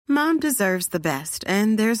Mom deserves the best,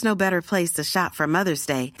 and there's no better place to shop for Mother's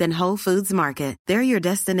Day than Whole Foods Market. They're your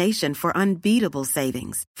destination for unbeatable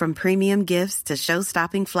savings, from premium gifts to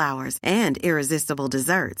show-stopping flowers and irresistible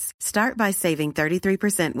desserts. Start by saving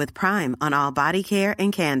 33% with Prime on all body care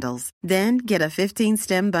and candles. Then get a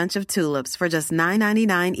 15-stem bunch of tulips for just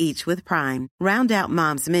 $9.99 each with Prime. Round out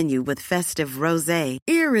Mom's menu with festive rosé,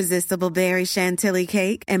 irresistible berry chantilly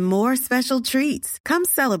cake, and more special treats. Come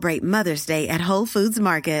celebrate Mother's Day at Whole Foods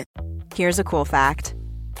Market. Here's a cool fact.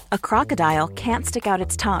 A crocodile can't stick out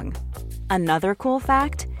its tongue. Another cool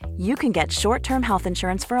fact, you can get short-term health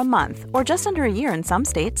insurance for a month or just under a year in some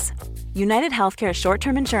states. United Healthcare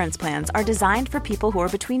short-term insurance plans are designed for people who are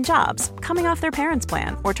between jobs, coming off their parents'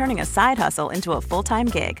 plan, or turning a side hustle into a full-time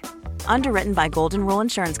gig. Underwritten by Golden Rule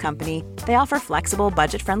Insurance Company, they offer flexible,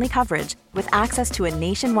 budget-friendly coverage with access to a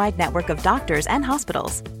nationwide network of doctors and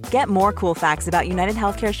hospitals. Get more cool facts about United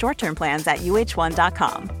Healthcare short-term plans at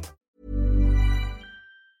uh1.com.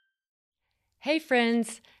 Hey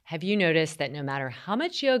friends, have you noticed that no matter how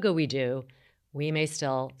much yoga we do, we may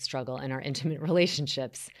still struggle in our intimate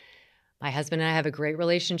relationships? My husband and I have a great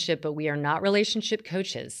relationship, but we are not relationship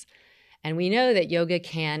coaches. And we know that yoga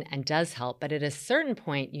can and does help, but at a certain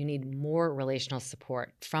point, you need more relational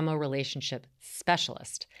support from a relationship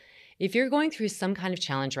specialist. If you're going through some kind of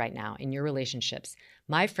challenge right now in your relationships,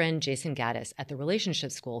 my friend Jason Gaddis at the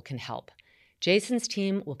Relationship School can help. Jason's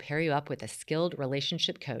team will pair you up with a skilled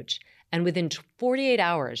relationship coach, and within 48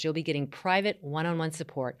 hours, you'll be getting private one-on-one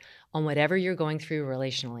support on whatever you're going through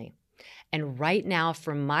relationally. And right now,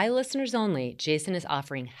 for my listeners only, Jason is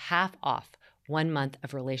offering half off 1 month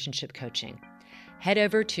of relationship coaching. Head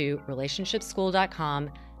over to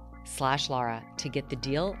relationshipschool.com/Laura to get the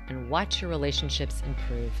deal and watch your relationships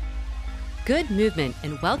improve. Good movement,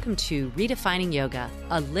 and welcome to Redefining Yoga,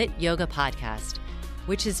 a lit yoga podcast,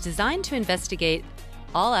 which is designed to investigate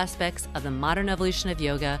all aspects of the modern evolution of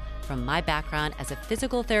yoga from my background as a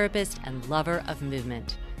physical therapist and lover of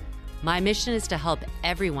movement. My mission is to help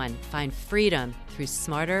everyone find freedom through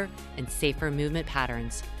smarter and safer movement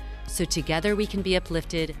patterns, so together we can be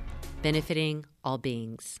uplifted, benefiting all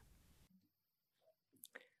beings.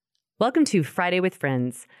 Welcome to Friday with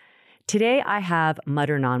Friends. Today I have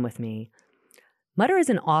Madhur Nan with me. Madhur is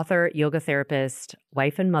an author, yoga therapist,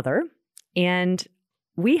 wife, and mother, and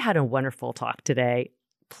we had a wonderful talk today.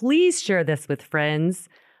 Please share this with friends.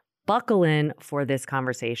 Buckle in for this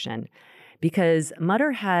conversation because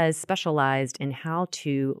Madhur has specialized in how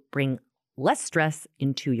to bring less stress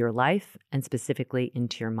into your life and specifically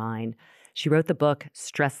into your mind. She wrote the book,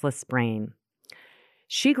 Stressless Brain.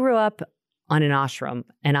 She grew up on an ashram,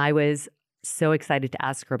 and I was so excited to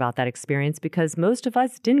ask her about that experience because most of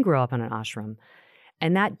us didn't grow up on an ashram.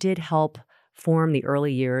 And that did help form the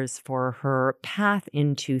early years for her path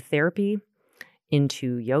into therapy,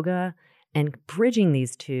 into yoga, and bridging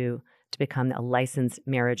these two to become a licensed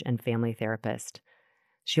marriage and family therapist.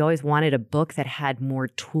 She always wanted a book that had more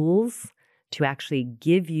tools to actually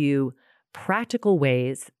give you practical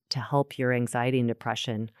ways to help your anxiety and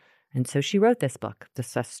depression. And so she wrote this book, The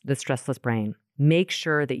Stressless Brain. Make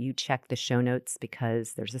sure that you check the show notes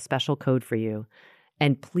because there's a special code for you.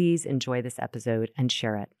 And please enjoy this episode and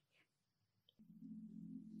share it.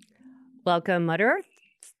 Welcome, Madhur.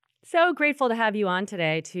 So grateful to have you on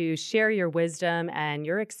today to share your wisdom and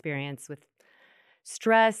your experience with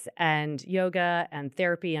stress and yoga and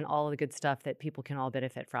therapy and all of the good stuff that people can all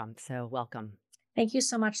benefit from. So welcome. Thank you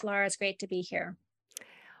so much, Laura. It's great to be here.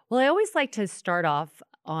 Well, I always like to start off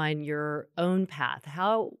on your own path.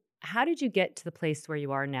 How did you get to the place where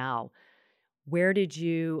you are now? Where did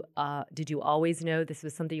you always know this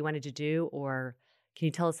was something you wanted to do, or can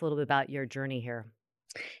you tell us a little bit about your journey here?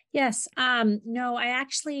 Yes. No, I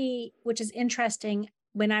actually, which is interesting,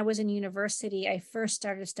 when I was in university, I first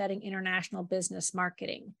started studying international business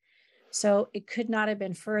marketing. So it could not have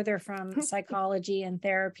been further from psychology and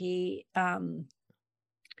therapy.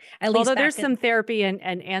 Although there's some therapy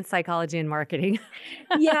and psychology and marketing.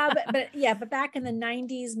 but back in the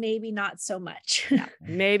 90s, maybe not so much. Yeah,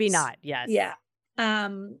 maybe not. Yes. Yeah.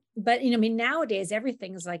 But nowadays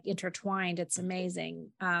everything is like intertwined. It's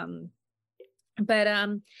amazing. I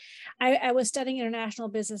was studying international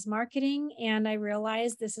business marketing, and I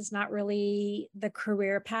realized this is not really the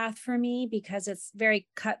career path for me because it's very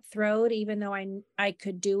cutthroat. Even though I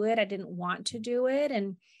could do it, I didn't want to do it.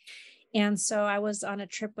 And so I was on a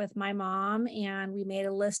trip with my mom, and we made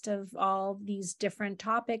a list of all these different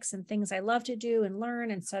topics and things I love to do and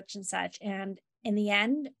learn and such and such. And in the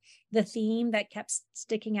end, the theme that kept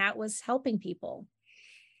sticking out was helping people.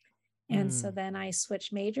 And so then I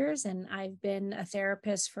switched majors, and I've been a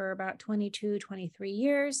therapist for about 22, 23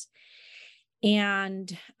 years.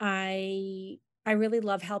 And I really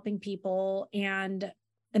love helping people. And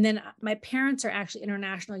then my parents are actually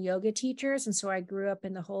international yoga teachers. And so I grew up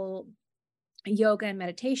in the whole yoga and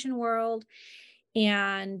meditation world.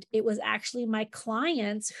 And it was actually my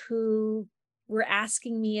clients who were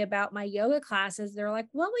asking me about my yoga classes. They're like,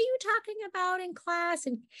 what were you talking about in class?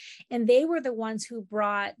 And they were the ones who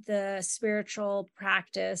brought the spiritual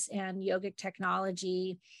practice and yogic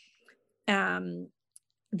technology. They're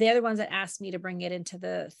the ones that asked me to bring it into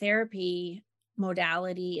the therapy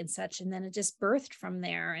modality and such. And then it just birthed from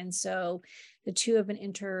there. And so the two have been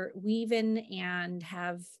interweaving and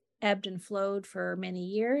have ebbed and flowed for many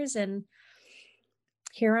years. And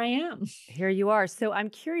here I am. Here you are. So I'm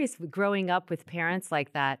curious, growing up with parents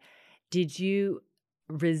like that, did you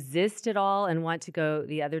resist at all and want to go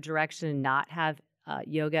the other direction and not have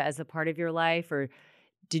yoga as a part of your life? Or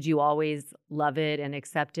did you always love it and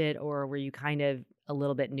accept it? Or were you kind of a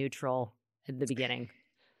little bit neutral at the beginning?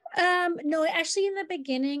 No, actually in the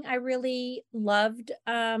beginning, I really loved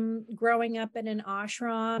growing up in an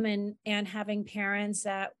ashram and having parents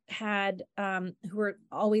that had who were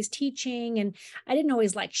always teaching, and I didn't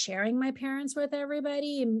always like sharing my parents with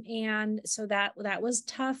everybody, and so that was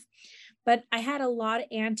tough. But I had a lot of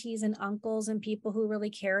aunties and uncles and people who really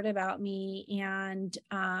cared about me, and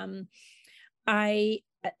I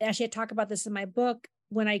actually talk about this in my book.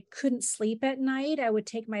 When I couldn't sleep at night, I would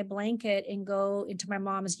take my blanket and go into my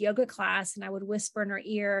mom's yoga class, and I would whisper in her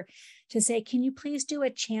ear to say, can you please do a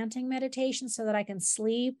chanting meditation so that I can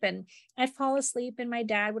sleep? And I'd fall asleep, and my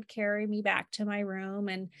dad would carry me back to my room.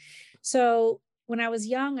 And so when I was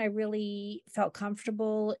young, I really felt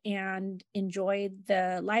comfortable and enjoyed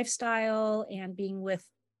the lifestyle and being with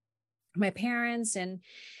my parents.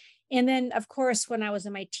 And then, of course, when I was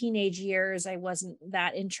in my teenage years, I wasn't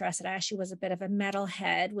that interested. I actually was a bit of a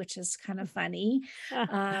metalhead, which is kind of funny.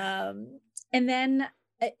 And then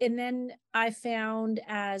I found,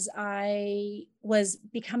 as I was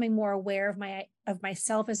becoming more aware of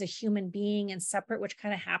myself as a human being and separate, which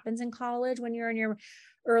kind of happens in college when you're in your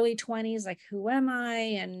early 20s, like, who am I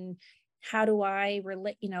and how do I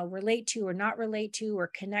relate to or not relate to, or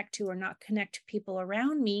connect to or not connect to people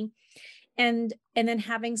around me. And then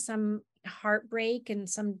having some heartbreak and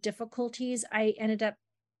some difficulties, I ended up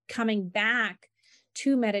coming back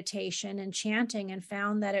to meditation and chanting, and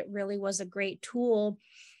found that it really was a great tool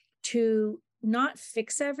to not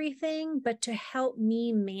fix everything, but to help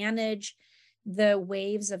me manage the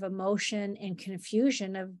waves of emotion and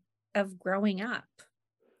confusion of growing up.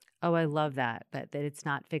 Oh, I love that it's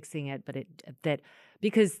not fixing it, but that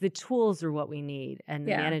because the tools are what we need, and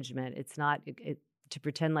the management, it's not to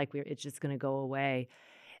pretend like it's just going to go away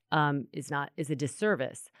is a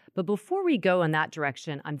disservice. But before we go in that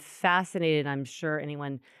direction, I'm fascinated. I'm sure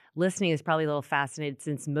anyone listening is probably a little fascinated,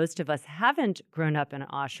 since most of us haven't grown up in an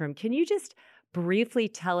ashram. Can you just briefly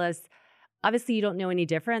tell us? Obviously, you don't know any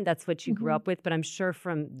different. That's what you grew up with. But I'm sure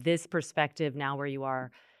from this perspective now, where you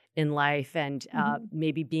are in life, and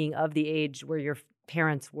maybe being of the age where your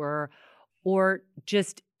parents were, or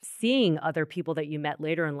just seeing other people that you met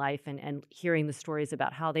later in life and hearing the stories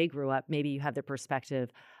about how they grew up, maybe you have the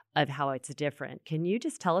perspective of how it's different. Can you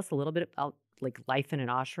just tell us a little bit about like life in an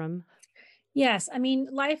ashram? Yes. I mean,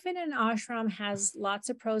 life in an ashram has lots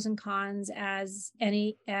of pros and cons, as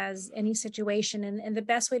any situation. And the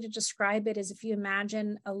best way to describe it is, if you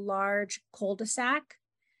imagine a large cul-de-sac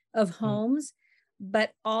of homes,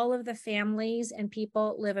 but all of the families and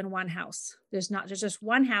people live in one house. There's just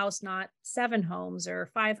one house, not 7 homes or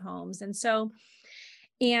 5 homes. And so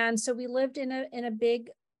we lived in a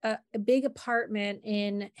big apartment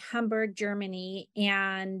in Hamburg, Germany,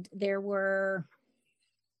 and there were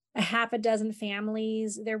a half a dozen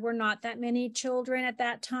families. There were not that many children at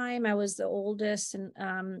that time. I was the oldest,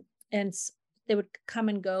 and they would come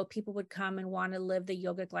and go. People would come and want to live the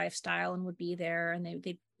yogic lifestyle and would be there, and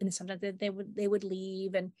and sometimes they would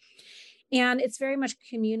leave, and it's very much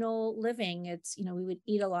communal living. It's, we would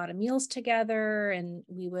eat a lot of meals together, and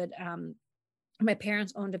we would my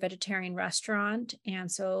parents owned a vegetarian restaurant,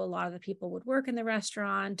 and so a lot of the people would work in the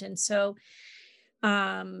restaurant. And so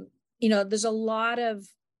there's a lot of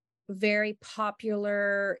very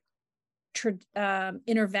popular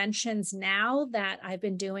interventions now that I've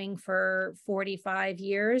been doing for 45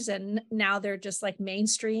 years, and now they're just like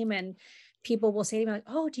mainstream, and people will say to me like,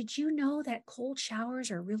 oh, did you know that cold showers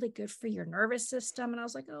are really good for your nervous system? And I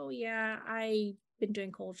was like, oh yeah, I've been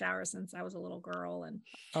doing cold showers since I was a little girl. And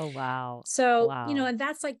oh wow, so wow. and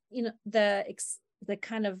that's like the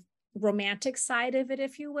kind of romantic side of it,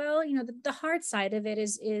 if you will. The hard side of it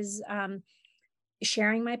is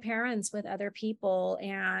sharing my parents with other people,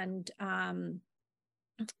 and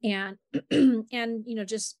And, and,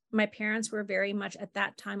 just my parents were very much at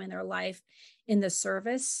that time in their life in the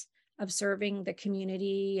service of serving the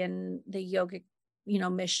community and the yoga,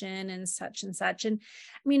 mission and such and such. And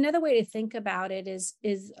I mean, another way to think about it is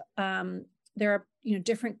there are,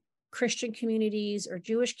 different Christian communities or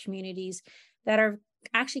Jewish communities that are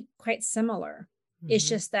actually quite similar. It's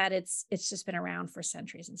just that it's just been around for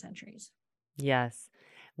centuries and centuries. Yes.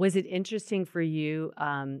 Was it interesting for you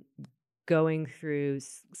going through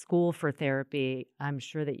school for therapy? I'm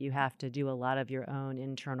sure that you have to do a lot of your own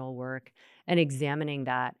internal work and examining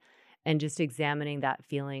that, and just examining that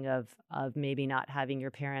feeling of maybe not having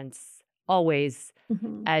your parents always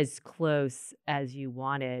as close as you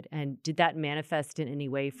wanted. And did that manifest in any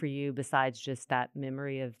way for you besides just that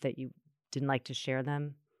memory of that you didn't like to share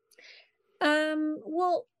them?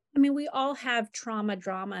 Well, I mean, we all have drama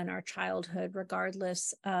in our childhood,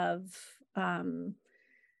 regardless of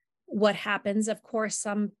what happens. Of course,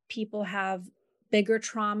 some people have bigger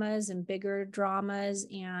traumas and bigger dramas.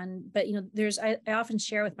 But, I often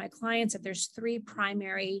share with my clients that there's three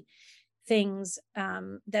primary things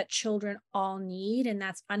that children all need, and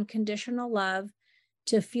that's unconditional love,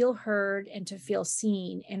 to feel heard, and to feel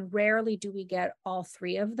seen. And rarely do we get all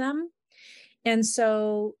three of them. And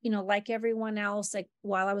so, like everyone else, like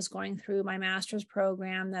while I was going through my master's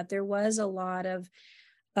program, that there was a lot of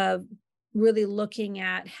really looking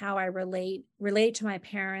at how I relate to my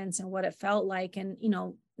parents and what it felt like. And,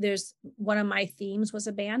 there's one of my themes was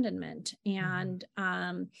abandonment. And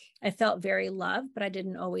I felt very loved, but I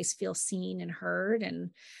didn't always feel seen and heard.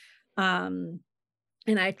 And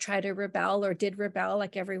I tried to rebel, or did rebel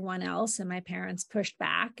like everyone else, and my parents pushed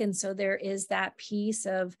back. And so there is that piece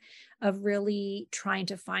of really trying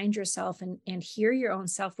to find yourself and hear your own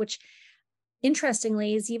self, which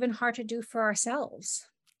interestingly is even hard to do for ourselves.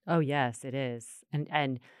 Oh, yes, it is.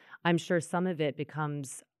 And I'm sure some of it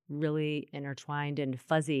becomes really intertwined and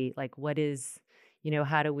fuzzy. Like, what is,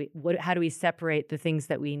 how do we separate the things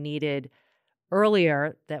that we needed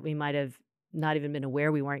earlier that we might have not even been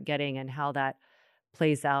aware we weren't getting, and how that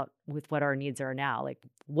plays out with what our needs are now? Like,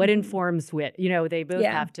 what informs which? They both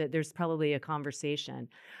have to, there's probably a conversation.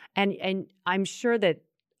 And I'm sure that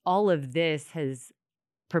all of this has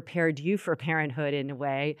prepared you for parenthood in a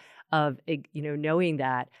way of, knowing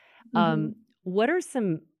that. What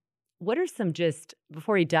are some, just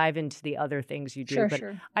before we dive into the other things you do,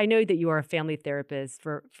 Sure. I know that you are a family therapist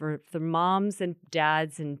for the moms and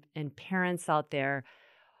dads and parents out there.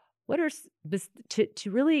 What are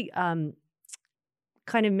to really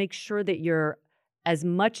kind of make sure that you're, as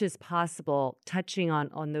much as possible, touching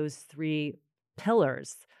on those three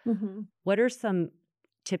pillars? What are some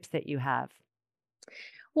tips that you have?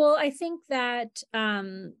 Well, I think that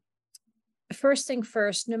first thing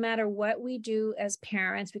first, no matter what we do as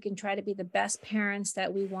parents, we can try to be the best parents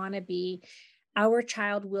that we want to be. Our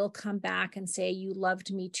child will come back and say, you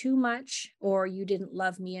loved me too much, or you didn't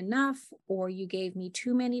love me enough, or you gave me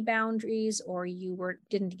too many boundaries, or you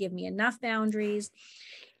didn't give me enough boundaries.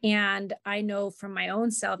 And I know from my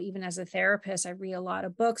own self, even as a therapist, I read a lot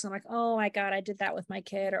of books. I'm like, oh my God, I did that with my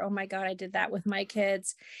kid, or oh my God, I did that with my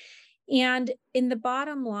kids. And in the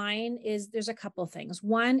bottom line is there's a couple of things.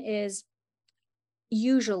 One is,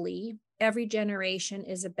 usually every generation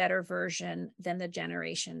is a better version than the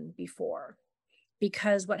generation before,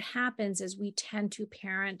 because what happens is we tend to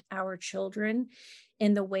parent our children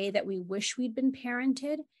in the way that we wish we'd been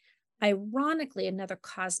parented. Ironically, another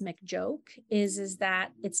cosmic joke is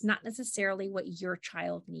that it's not necessarily what your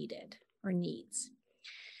child needed or needs.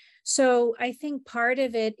 So I think part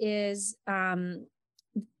of it is,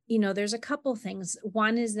 there's a couple things.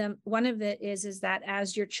 One of it is that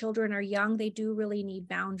as your children are young, they do really need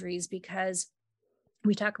boundaries, because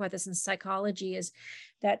we talk about this in psychology, is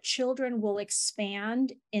that children will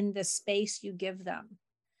expand in the space you give them.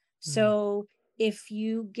 So if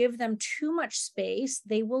you give them too much space,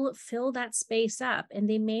 they will fill that space up, and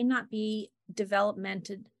they may not be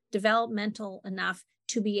developmental enough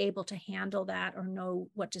to be able to handle that or know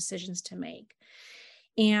what decisions to make.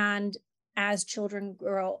 And as children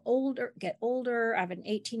get older, I have an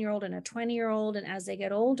 18-year-old and a 20-year-old. And as they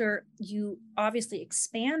get older, you obviously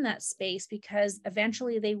expand that space, because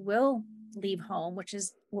eventually they will leave home, which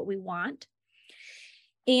is what we want.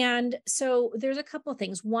 And so there's a couple of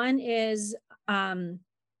things. One is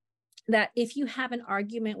that if you have an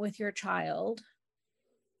argument with your child,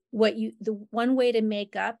 the one way to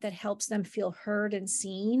make up that helps them feel heard and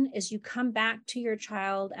seen is you come back to your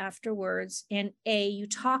child afterwards, and you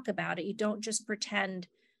talk about it. You don't just pretend,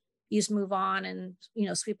 you just move on and,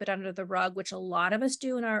 sweep it under the rug, which a lot of us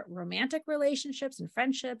do in our romantic relationships and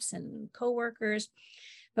friendships and coworkers.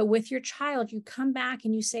 But with your child, you come back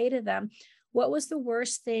and you say to them, what was the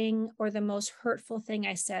worst thing or the most hurtful thing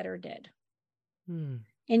I said or did?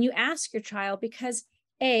 And you ask your child, because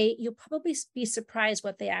you'll probably be surprised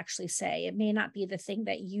what they actually say. It may not be the thing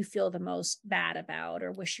that you feel the most bad about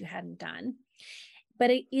or wish you hadn't done,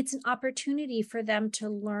 but it's an opportunity for them to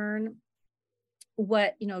learn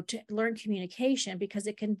to learn communication, because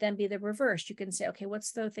it can then be the reverse. You can say, okay,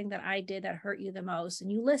 what's the thing that I did that hurt you the most?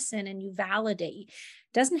 And you listen and you validate.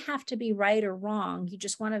 It doesn't have to be right or wrong. You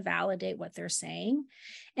just want to validate what they're saying.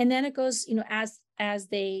 And then it goes, as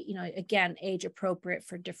they, again, age appropriate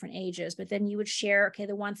for different ages, but then you would share, okay,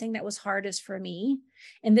 the one thing that was hardest for me,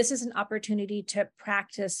 and this is an opportunity to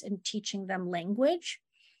practice in teaching them language.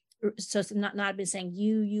 So it's not been saying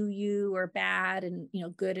you or bad and,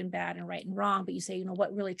 good and bad and right and wrong, but you say,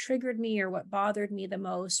 what really triggered me or what bothered me the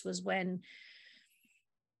most was when,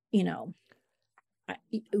 you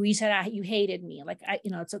said you hated me. Like, I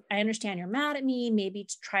understand you're mad at me. Maybe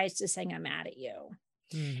try to saying I'm mad at you.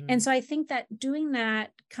 Mm-hmm. And so I think that doing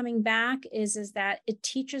that, coming back is that it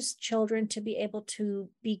teaches children to be able to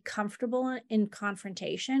be comfortable in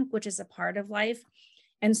confrontation, which is a part of life.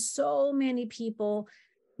 And so many people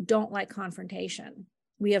don't like confrontation.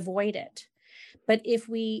 We avoid it. But if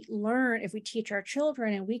we teach our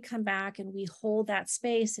children and we come back and we hold that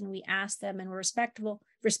space and we ask them and we're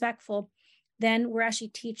respectful, then we're actually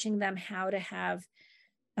teaching them how to have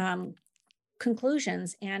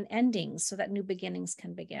conclusions and endings so that new beginnings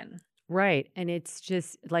can begin. Right. And it's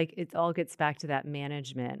just like, it all gets back to that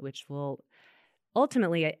management, which we'll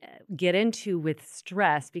ultimately get into with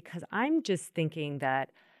stress, because I'm just thinking that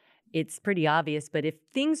it's pretty obvious, but if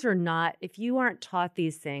you aren't taught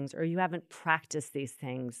these things or you haven't practiced these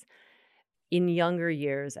things in younger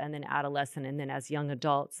years and then adolescent and then as young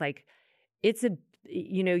adults, like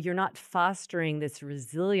you're not fostering this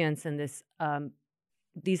resilience and this,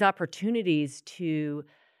 these opportunities to,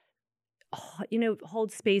 hold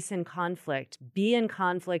space in conflict, be in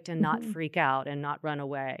conflict and not freak out and not run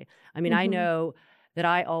away. I mean, I know that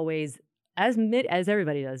I always, as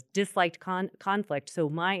everybody does, disliked conflict. So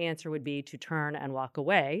my answer would be to turn and walk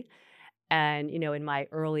away. And, in my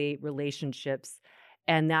early relationships,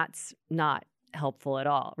 and that's not helpful at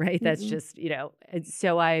all, right? That's just,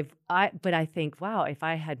 so but I think, wow, if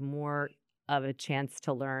I had more of a chance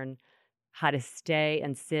to learn how to stay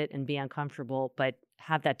and sit and be uncomfortable, but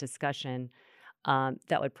have that discussion,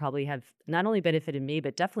 that would probably have not only benefited me,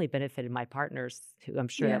 but definitely benefited my partners, who I'm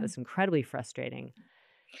sure that was incredibly frustrating.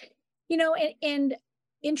 And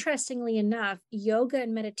interestingly enough, yoga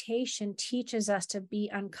and meditation teaches us to be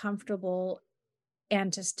uncomfortable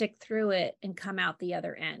and to stick through it and come out the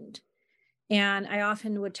other end. And I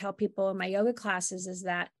often would tell people in my yoga classes is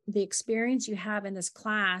that the experience you have in this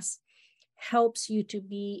class helps you to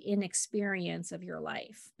be in experience of your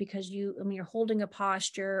life, because you're holding a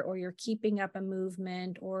posture or you're keeping up a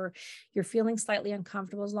movement or you're feeling slightly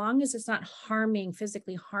uncomfortable, as long as it's not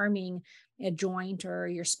physically harming a joint or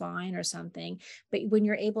your spine or something. But when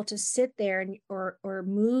you're able to sit there or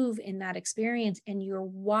move in that experience and you're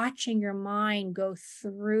watching your mind go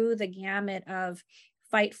through the gamut of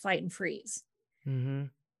fight, flight, and freeze. Mm-hmm.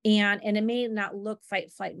 And it may not look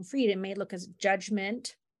fight, flight, and freeze. It may look as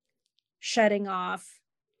judgment, shutting off,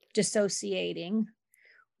 dissociating,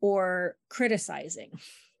 or criticizing.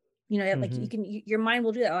 Like your mind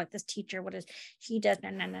will do that. Like, this teacher, what is he does,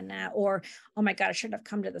 or, oh my God, I shouldn't have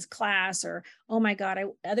come to this class, or, oh my God,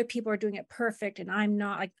 other people are doing it perfect and I'm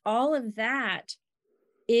not. Like, all of that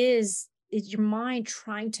is your mind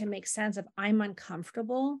trying to make sense of, I'm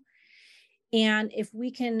uncomfortable. And if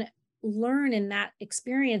we can learn in that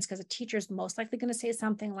experience, because a teacher's most likely going to say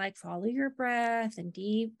something like, follow your breath and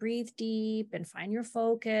breathe deep and find your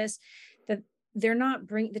focus, that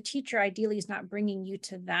the teacher ideally is not bringing you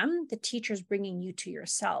to them. The teacher's bringing you to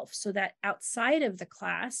yourself, so that outside of the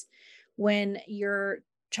class, when your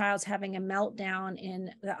child's having a meltdown in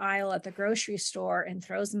the aisle at the grocery store and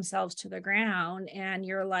throws themselves to the ground, and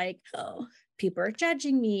you're like, oh, people are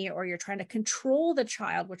judging me, or you're trying to control the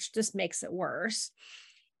child, which just makes it worse.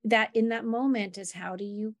 That in that moment is, how do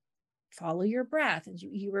you follow your breath? And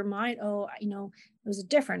you remind, it was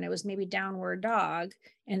different. It was maybe downward dog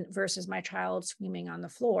and versus my child screaming on the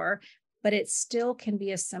floor, but it still can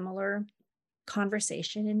be a similar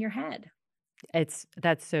conversation in your head.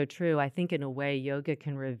 That's so true. I think in a way, yoga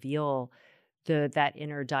can reveal that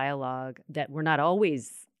inner dialogue that we're not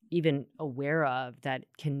always even aware of, that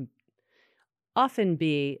can often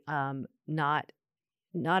be not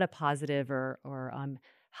a positive or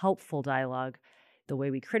helpful dialogue. the way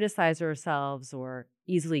we criticize ourselves or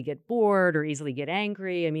easily get bored or easily get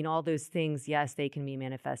angry. I mean, all those things, yes, they can be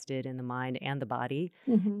manifested in the mind and the body.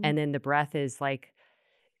 And then the breath is like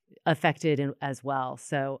affected as well.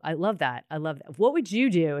 So I love that. I love that. What would you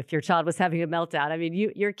do if your child was having a meltdown? I mean,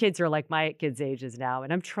 your kids are like my kids' ages now,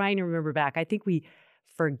 and I'm trying to remember back. I think we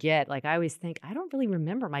forget. Like I always think, I don't really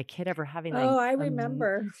remember my kid ever having like, Oh, I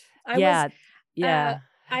remember. yeah.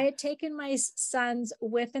 I had taken my sons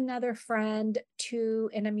with another friend to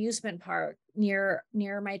an amusement park near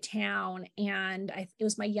my town, and it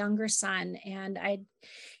was my younger son, and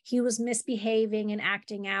he was misbehaving and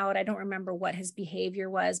acting out. I don't remember what his behavior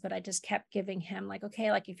was, but I just kept giving him like,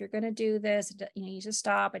 okay, like if you're going to do this, you need to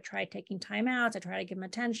stop. I tried taking time outs. I tried to give him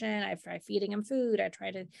attention. I tried feeding him food. I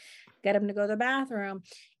tried to get him to go to the bathroom.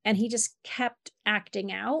 And he just kept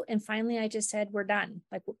acting out. And finally, I just said, we're done.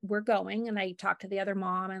 Like, we're going. And I talked to the other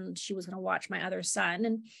mom, and she was going to watch my other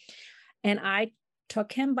son. And I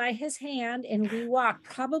took him by his hand, and we walked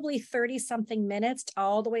probably 30 something minutes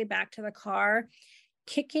all the way back to the car,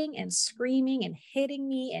 kicking and screaming and hitting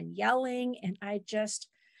me and yelling. And I just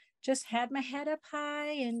had my head up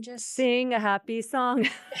high and just sing a happy song.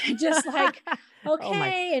 Just like,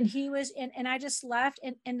 okay. And he was, and I just left.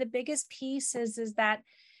 And the biggest piece is that,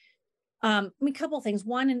 I mean, a couple of things.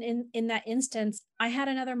 One, in that instance, I had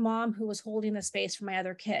another mom who was holding the space for my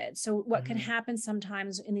other kids. So what can happen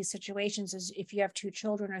sometimes in these situations is if you have 2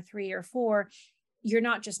 children or 3 or 4, you're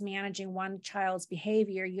not just managing one child's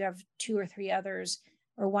behavior. You have 2 or 3 others,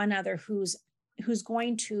 or one other who's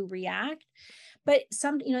going to react. But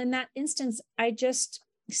in that instance, I just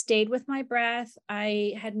stayed with my breath.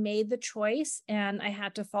 I had made the choice, and I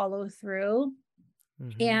had to follow through.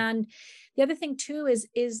 And the other thing too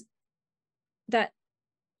is that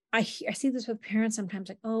I see this with parents sometimes,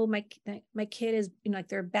 like, oh, my kid is, like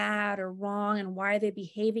they're bad or wrong, and why are they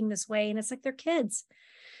behaving this way? And it's like, they're kids.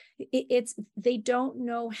 They don't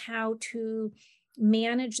know how to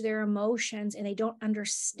manage their emotions, and they don't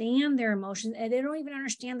understand their emotions, and they don't even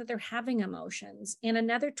understand that they're having emotions. And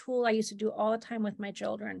another tool I used to do all the time with my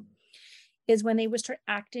children is when they would start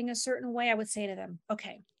acting a certain way, I would say to them,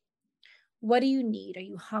 okay, what do you need? Are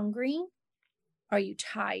you hungry? Are you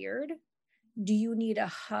tired? Do you need a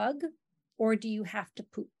hug, or do you have to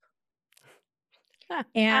poop?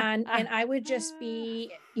 And I would just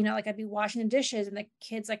be, like I'd be washing the dishes, and the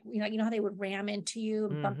kids, like, how they would ram into you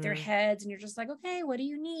and bump their heads, and you're just like, okay, what do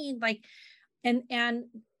you need? Like, and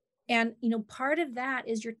part of that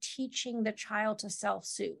is you're teaching the child to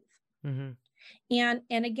self-soothe. And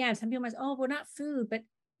again, some people might say, oh, well, not food, but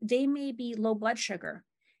they may be low blood sugar.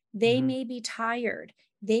 They may be tired.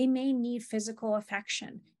 They may need physical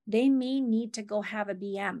affection. They may need to go have a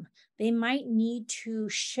BM. They might need to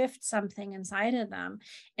shift something inside of them,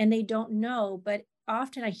 and they don't know. But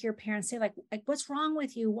often I hear parents say, like, what's wrong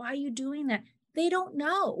with you? Why are you doing that? They don't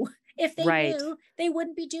know. If they knew, they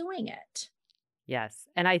wouldn't be doing it. Yes.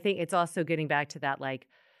 And I think it's also getting back to that, like,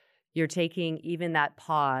 you're taking even that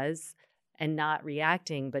pause and not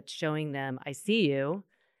reacting, but showing them, I see you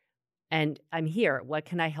and I'm here. What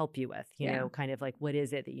can I help you with? You know, kind of like, what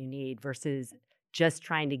is it that you need, versus just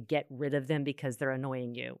trying to get rid of them because they're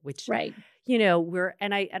annoying you, which,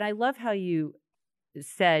 and I love how you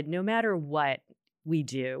said, no matter what we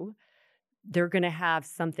do, they're going to have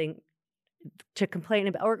something to complain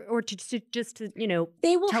about, or to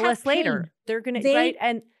they will tell us later. They're going to, right?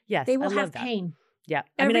 And yes, they will I love have that. pain. Yeah.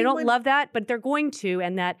 I mean, I don't love that, but they're going to,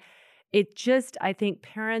 and that it just, I think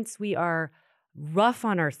parents, we are rough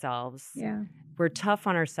on ourselves. Yeah. We're tough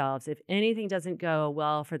on ourselves. If anything doesn't go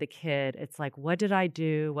well for the kid, it's like, what did I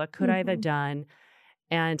do? What could I have done?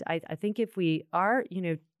 And I think if we are,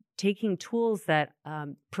 taking tools that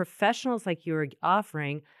professionals like you are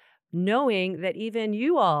offering, knowing that even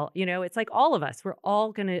you all, it's like all of us, we're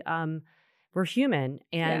all going to, we're human,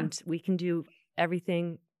 and we can do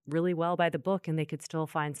everything really well by the book, and they could still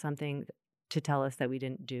find something to tell us that we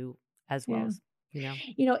didn't do as well as.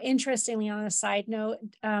 Interestingly, on a side note,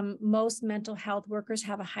 most mental health workers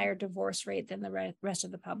have a higher divorce rate than the rest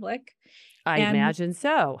of the public. I imagine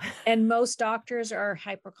so. And most doctors are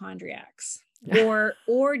hypochondriacs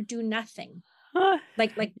or do nothing,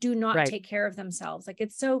 like do not take care of themselves. Like I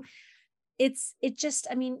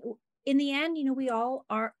mean, in the end, we all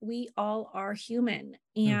are human,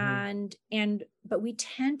 and but we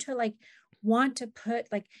tend to like want to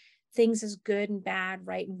put like things as good and bad,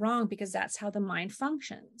 right and wrong, because that's how the mind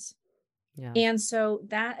functions. Yeah. And so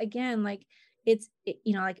that, again, like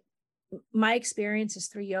like my experience is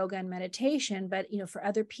through yoga and meditation, but, for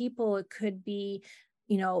other people, it could be,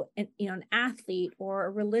 an athlete or a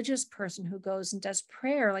religious person who goes and does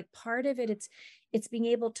prayer. Like part of it, it's being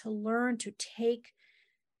able to learn to take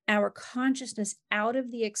our consciousness out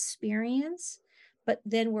of the experience, but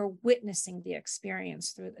then we're witnessing the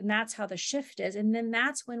experience through, and that's how the shift is. And then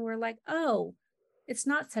that's when we're like, oh, it's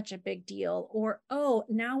not such a big deal. Or, oh,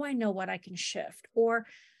 now I know what I can shift. Or,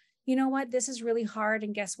 you know what, this is really hard.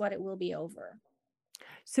 And guess what? It will be over.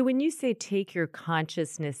 So when you say take your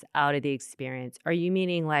consciousness out of the experience, are you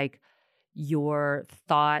meaning like your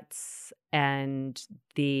thoughts and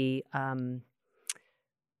the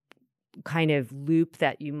kind of loop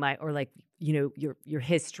that you might, or like, you know, your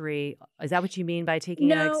history? Is that what you mean by taking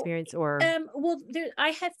it out of experience? Or well, I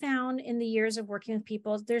have found in the years of working with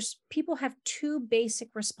people, people have two basic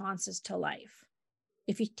responses to life.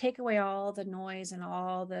 If you take away all the noise and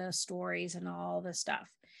all the stories and all the stuff,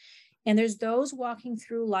 and there's those walking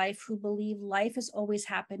through life who believe life is always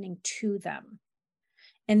happening to them.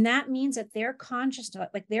 And that means that their consciousness,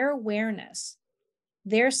 like their awareness,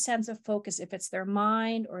 their sense of focus, if it's their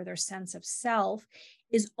mind or their sense of self,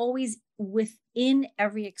 is always within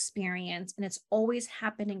every experience, and it's always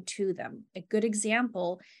happening to them. A good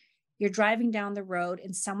example, you're driving down the road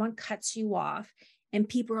and someone cuts you off, and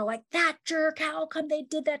people are like, that jerk, how come they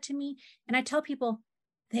did that to me? And I tell people,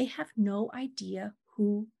 they have no idea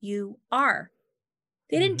who you are.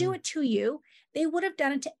 They didn't do it to you. They would have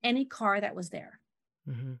done it to any car that was there.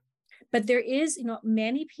 Mm-hmm. But there is,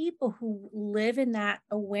 many people who live in that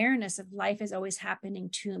awareness of life is always happening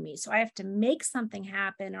to me. So I have to make something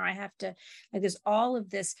happen, or I have to, like, there's all of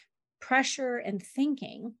this pressure and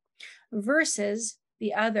thinking, versus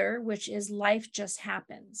the other, which is life just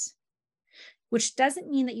happens, which doesn't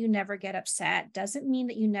mean that you never get upset, doesn't mean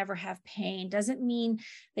that you never have pain, doesn't mean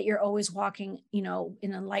that you're always walking, in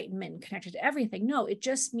enlightenment and connected to everything. No, it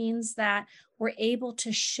just means that we're able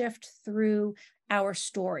to shift through our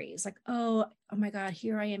stories. Like, oh my God,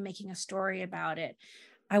 here I am making a story about it.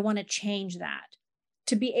 I want to change that.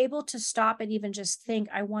 To be able to stop and even just think,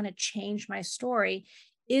 I want to change my story,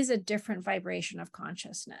 is a different vibration of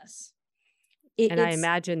consciousness. I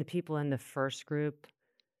imagine the people in the first group,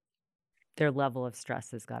 their level of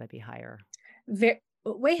stress has got to be higher.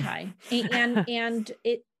 Way high.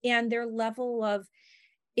 and their level of,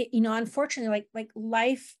 unfortunately, like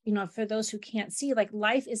life, for those who can't see, like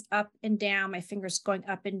life is up and down, my fingers going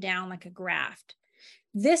up and down like a graft.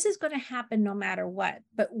 This is going to happen no matter what,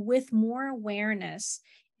 but with more awareness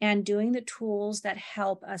and doing the tools that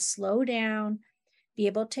help us slow down, be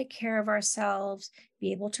able to take care of ourselves,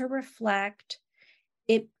 be able to reflect,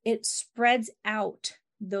 it spreads out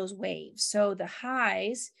those waves. So the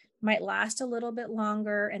highs might last a little bit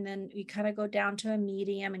longer, and then you kind of go down to a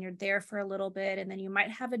medium and you're there for a little bit, and then you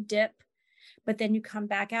might have a dip, but then you come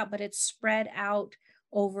back out, but it's spread out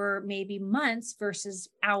over maybe months versus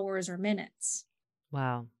hours or minutes.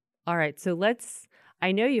 Wow. All right. So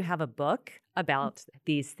I know you have a book about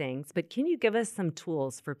these things, but can you give us some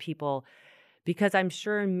tools for people? Because I'm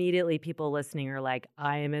sure immediately people listening are like,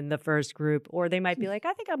 I am in the first group, or they might be like,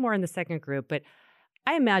 I think I'm more in the second group, but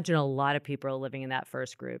I imagine a lot of people are living in that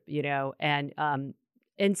first group, and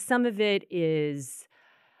some of it is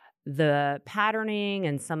the patterning,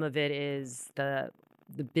 and some of it is the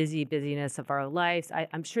busyness of our lives.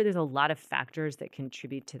 I'm sure there's a lot of factors that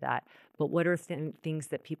contribute to that. But what are things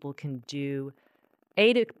that people can do,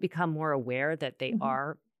 to become more aware that they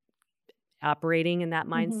are operating in that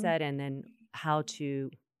mindset, and then how to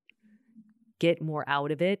get more out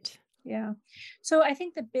of it? Yeah. So I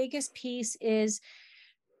think the biggest piece is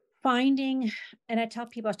finding, and I tell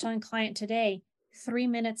people, I was telling a client today, 3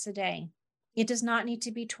 minutes a day. It does not need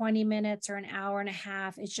to be 20 minutes or an hour and a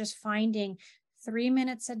half. It's just finding 3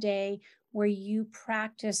 minutes a day where you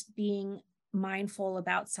practice being mindful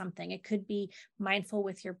about something. It could be mindful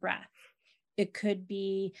with your breath. It could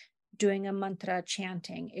be doing a mantra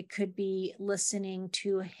chanting. It could be listening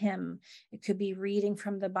to a hymn. It could be reading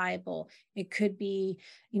from the Bible. It could be,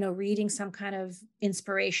 reading some kind of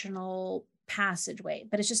inspirational passageway,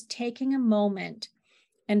 but it's just taking a moment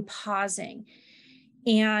and pausing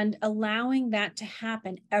and allowing that to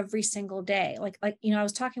happen every single day. Like, I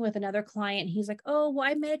was talking with another client, and he's like, oh, well,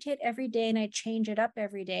 I meditate every day and I change it up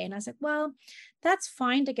every day. And I was like, well, that's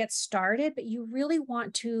fine to get started, but you really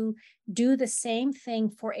want to do the same thing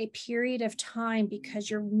for a period of time, because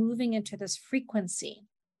you're moving into this frequency.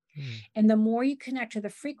 And the more you connect to the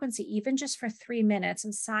frequency, even just for 3 minutes,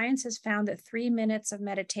 and science has found that 3 minutes of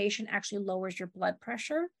meditation actually lowers your blood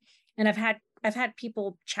pressure. And I've had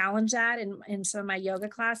people challenge that in some of my yoga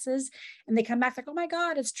classes, and they come back like, oh my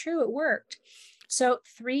God, it's true, it worked. So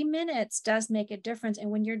 3 minutes does make a difference.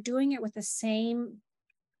 And when you're doing it with the same,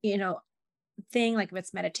 thing, like if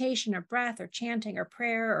it's meditation or breath or chanting or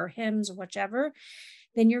prayer or hymns or whichever,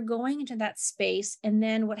 then you're going into that space. And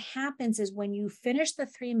then what happens is when you finish the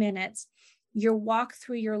 3 minutes, your walk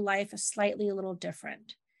through your life is slightly a little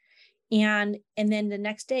different. And then the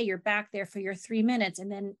next day you're back there for your 3 minutes,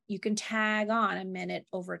 and then you can tag on a minute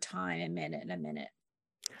over time, a minute and a minute.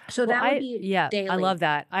 So Well, that would be daily. I love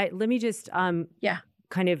that. Let me just Yeah.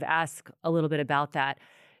 kind of ask a little bit about that,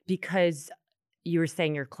 because you were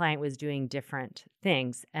saying your client was doing different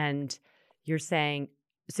things, and you're saying,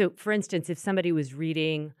 so for instance, if somebody was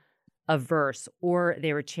reading a verse or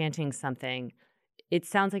they were chanting something, it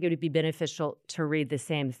sounds like it would be beneficial to read the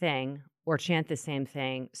same thing or chant the same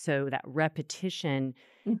thing, so that repetition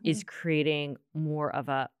is creating more of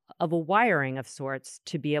a wiring of sorts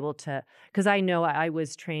to be able to, because I know I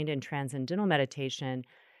was trained in transcendental meditation,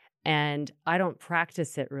 and I don't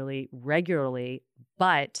practice it really regularly,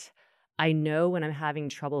 but I know when I'm having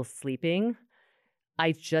trouble sleeping,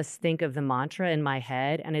 I just think of the mantra in my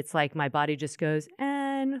head, and it's like my body just goes,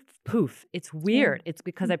 and poof. It's weird. It's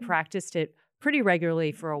because I practiced it pretty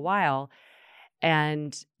regularly for a while.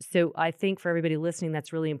 And so I think for everybody listening,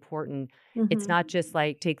 that's really important. It's not just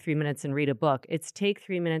like take 3 minutes and read a book. It's take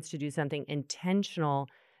 3 minutes to do something intentional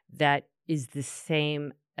that is the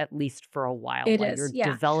same, at least for a while, while you're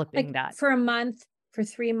developing like that. For a month, for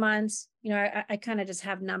 3 months, I kind of just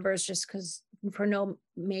have numbers just because for no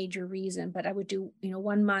major reason, but I would do,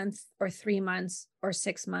 1 month or 3 months or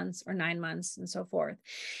 6 months or 9 months and so forth.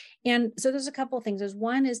 And so there's a couple of things. There's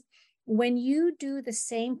one is when you do the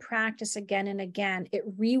same practice again and again,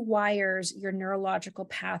 it rewires your neurological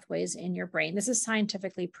pathways in your brain. This is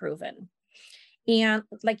scientifically proven. And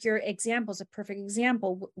like your example is a perfect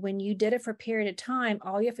example. When you did it for a period of time,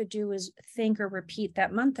 all you have to do is think or repeat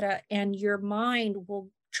that mantra, and your mind will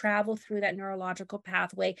travel through that neurological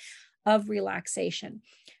pathway of relaxation.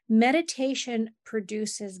 Meditation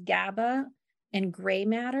produces GABA and gray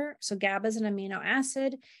matter. So GABA is an amino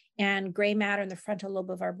acid, and gray matter in the frontal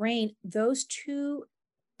lobe of our brain. Those two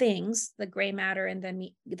things, the gray matter and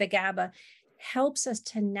the GABA, helps us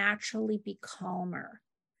to naturally be calmer.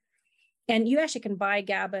 And you actually can buy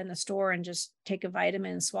GABA in the store and just take a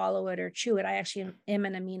vitamin and swallow it or chew it. I actually am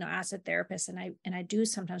an amino acid therapist, and I do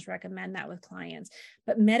sometimes recommend that with clients.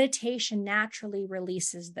 But meditation naturally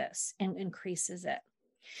releases this and increases it.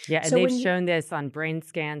 Yeah, and they've shown this on brain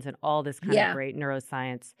scans and all this kind of great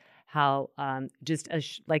neuroscience, how just,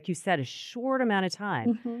 like you said, a short amount of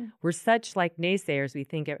time. We're such like naysayers, we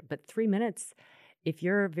think, but 3 minutes, if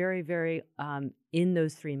you're very, very in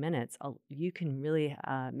those 3 minutes, you can really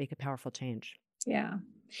make a powerful change. Yeah.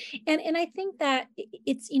 And I think that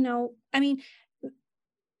it's,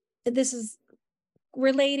 this is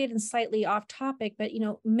related and slightly off topic, but,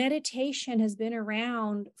 meditation has been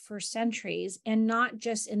around for centuries, and not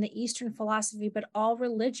just in the Eastern philosophy, but all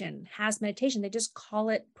religion has meditation. They just call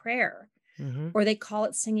it prayer, or they call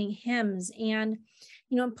it singing hymns. And,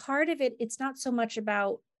 part of it, it's not so much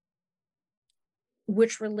about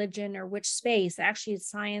which religion or which space. Actually,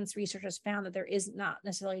 science researchers found that there is not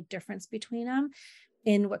necessarily a difference between them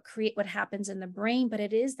in what happens in the brain, but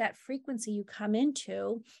it is that frequency you come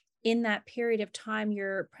into in that period of time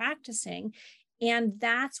you're practicing. And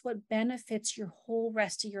that's what benefits your whole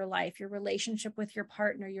rest of your life, your relationship with your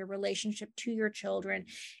partner, your relationship to your children.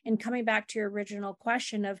 And coming back to your original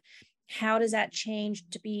question of how does that change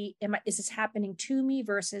to be, is this happening to me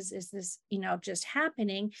versus is this, just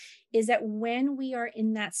happening, is that when we are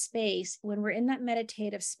in that space, when we're in that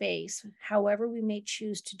meditative space, however we may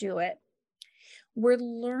choose to do it, we're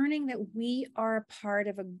learning that we are a part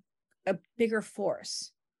of a bigger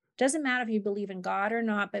force. Doesn't matter if you believe in God or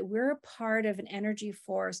not, but we're a part of an energy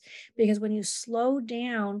force, because when you slow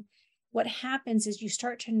down, what happens is you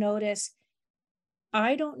start to notice,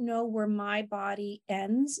 I don't know where my body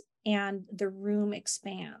ends and the room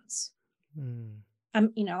expands. Like,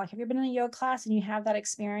 have you been in a yoga class and you have that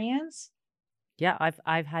experience? Yeah,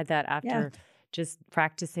 I've had that after just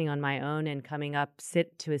practicing on my own and coming up,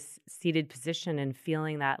 sit to a seated position and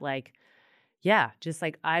feeling that just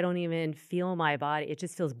like I don't even feel my body. It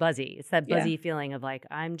just feels buzzy. It's that buzzy feeling of like,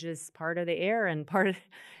 I'm just part of the air and part of,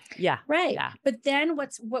 Right. Yeah. But then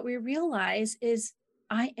what we realize is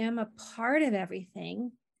I am a part of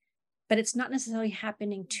everything, but it's not necessarily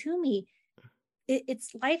happening to me.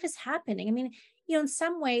 It's life is happening. I mean, in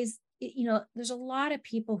some ways, there's a lot of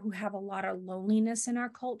people who have a lot of loneliness in our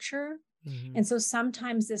culture. And so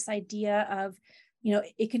sometimes this idea of,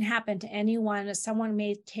 it can happen to anyone. Someone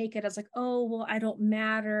may take it as like, oh, well, I don't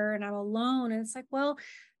matter and I'm alone. And it's like, well,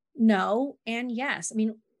 no. And yes, I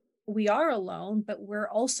mean, we are alone, but we're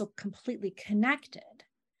also completely connected.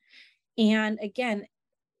 And again,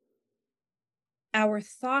 our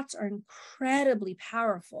thoughts are incredibly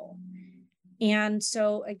powerful. And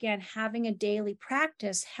so again, having a daily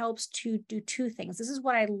practice helps to do two things. This is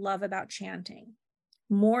what I love about chanting,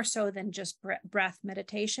 more so than just breath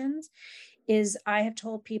meditations, is I have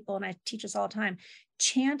told people, and I teach this all the time,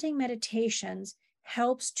 chanting meditations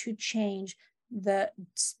helps to change the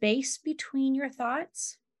space between your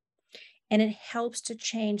thoughts, and it helps to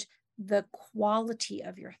change the quality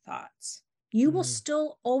of your thoughts. You will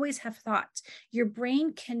still always have thoughts. Your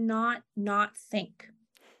brain cannot not think.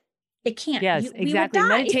 It can't. Yes, exactly.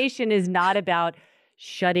 Meditation is not about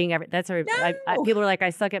shutting that's people are like, I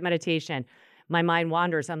suck at meditation. My mind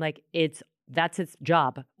wanders. I'm like, that's its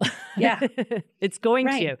job. Yeah. It's going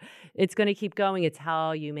to. It's going to keep going. It's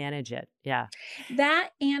how you manage it. Yeah. That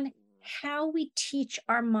and how we teach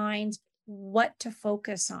our minds what to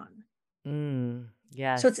focus on.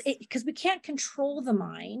 Yes. So it's because we can't control the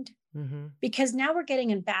mind, because now we're getting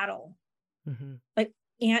in battle. Like,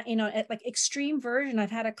 and at like extreme version,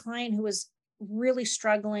 I've had a client who was really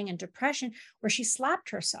struggling in depression where she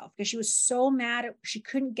slapped herself because she was so mad she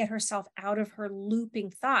couldn't get herself out of her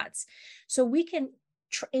looping thoughts. So we can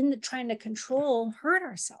trying to control hurt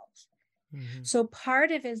ourselves. So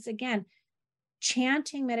part of it is, again,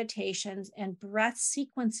 chanting meditations and breath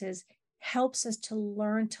sequences helps us to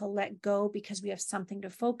learn to let go because we have something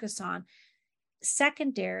to focus on.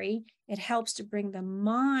 Secondary, it helps to bring the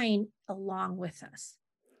mind along with us.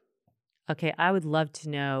 Okay, I would love to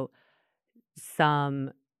know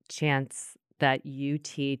some chants that you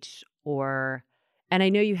teach, and I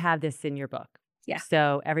know you have this in your book. Yeah.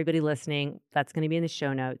 So everybody listening, that's going to be in the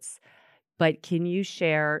show notes. But can you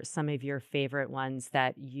share some of your favorite ones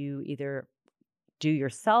that you either do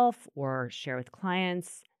yourself or share with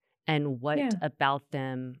clients, and what about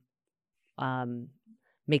them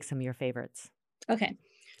makes them your favorites? Okay.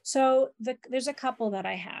 So there's a couple that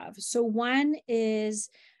I have. So one is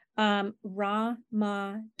Ra,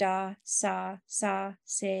 Ma, Da, Sa, Sa,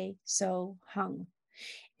 Se, So, Hung.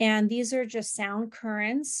 And these are just sound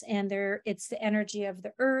currents, and it's the energy of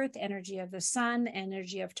the earth, energy of the sun,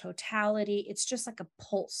 energy of totality. It's just like a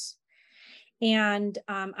pulse. And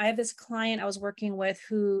I have this client I was working with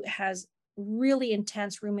who has really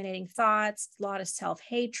intense ruminating thoughts, a lot of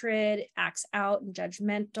self-hatred, acts out and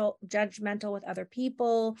judgmental with other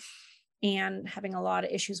people, and having a lot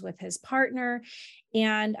of issues with his partner.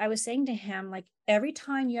 And I was saying to him, like, every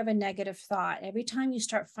time you have a negative thought, every time you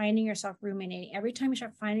start finding yourself ruminating, every time you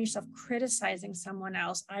start finding yourself criticizing someone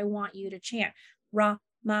else, I want you to chant Ra,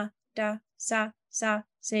 Ma, Da, Sa, Sa,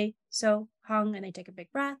 Se, So, Hung. And they take a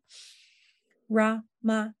big breath. Ra,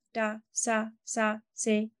 Ma, Da, Sa, Sa,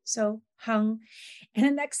 Se, So, Hung. And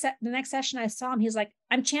the next session I saw him, he's like,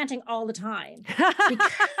 I'm chanting all the time.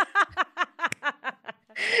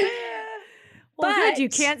 Well, good. You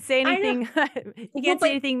can't say anything. You can't say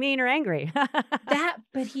anything mean or angry.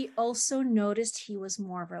 But he also noticed he was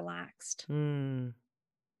more relaxed.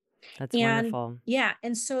 That's wonderful. Yeah.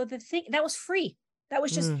 And so the thing that was free. That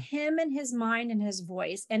was just him and his mind and his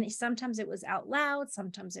voice. And sometimes it was out loud.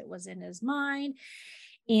 Sometimes it was in his mind.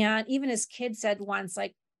 And even his kid said once,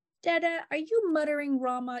 like, Dada, are you muttering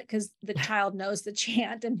Rama? Because the child knows the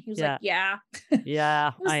chant. And he was like, yeah.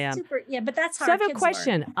 Yeah, I am. But that's how I have a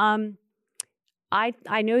question. Learn.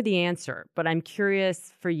 I know the answer, but I'm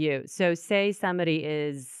curious for you. So say somebody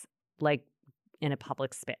is like in a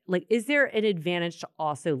public space. Like, is there an advantage to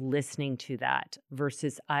also listening to that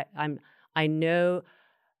versus I know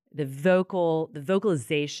the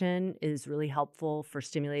vocalization is really helpful for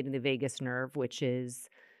stimulating the vagus nerve, which is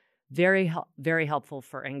very helpful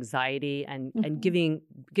for anxiety and getting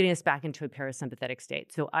us back into a parasympathetic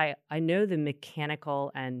state. So I know the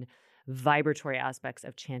mechanical and vibratory aspects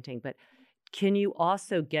of chanting, but can you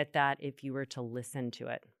also get that if you were to listen to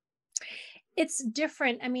it? It's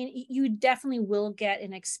different. I mean, you definitely will get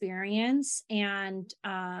an experience,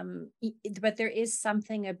 but there is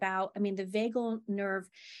something about, I mean, the vagus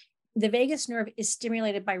nerve is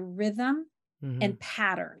stimulated by rhythm and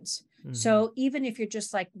patterns. So even if you're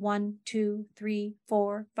just like 1, 2, 3,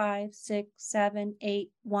 4, 5, 6, 7,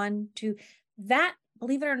 8, 1, 2, that,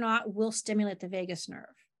 believe it or not, will stimulate the vagus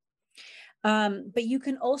nerve. But you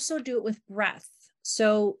can also do it with breath.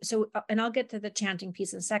 So, and I'll get to the chanting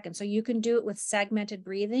piece in a second. So you can do it with segmented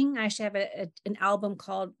breathing. I actually have an album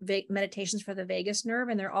called Meditations for the Vagus Nerve,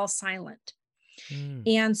 and they're all silent.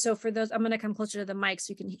 And so for those, I'm going to come closer to the mic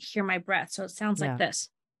so you can hear my breath. So it sounds like this.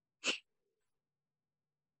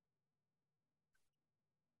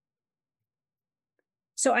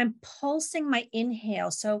 So I'm pulsing my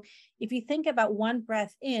inhale. So if you think about one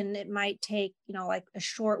breath in, it might take, like a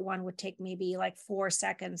short one would take maybe like 4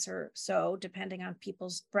 seconds or so, depending on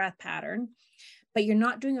people's breath pattern. but you're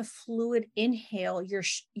not doing a fluid inhale.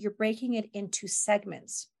 You're breaking it into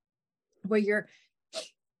segments where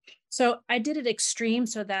so I did it extreme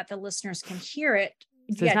so that the listeners can hear it.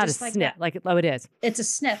 So it's not a like sniff, it is. It's a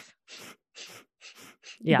sniff.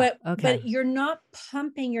 Yeah. But you're not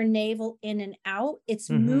pumping your navel in and out. It's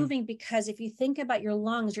moving, because if you think about your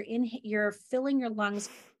lungs, you're filling your lungs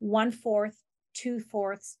 1/4,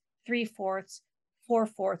 2/4, 3/4,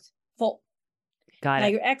 4/4 full. Got Now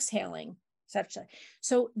it. you're exhaling.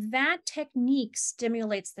 So that technique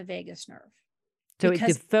stimulates the vagus nerve. So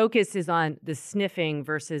the focus is on the sniffing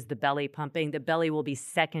versus the belly pumping. The belly will be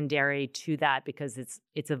secondary to that because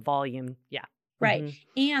it's a volume. Yeah. Right.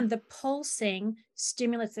 And the pulsing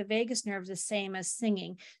stimulates the vagus nerve the same as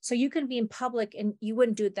singing. So you can be in public and you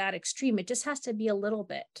wouldn't do it that extreme. It just has to be a little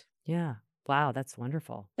bit. Yeah. Wow. That's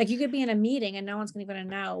wonderful. Like you could be in a meeting and no one's going to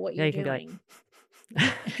know what you're doing.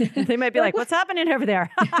 They might be like, what's happening over there?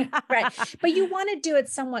 Right. But you want to do it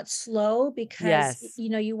somewhat slow because,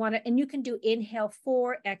 you want to, and you can do inhale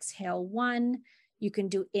 4, exhale 1. You can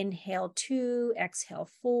do inhale 2, exhale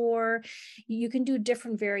 4. You can do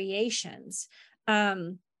different variations.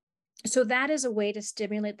 So that is a way to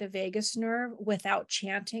stimulate the vagus nerve without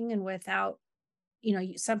chanting and without,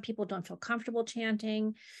 some people don't feel comfortable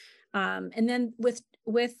chanting. And then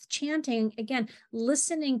with chanting, again,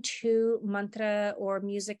 listening to mantra or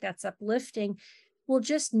music that's uplifting will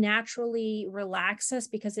just naturally relax us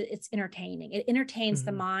because it's entertaining. It entertains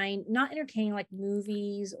the mind, not entertaining like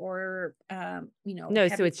movies or, No,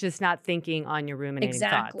 so it's just not thinking on your ruminating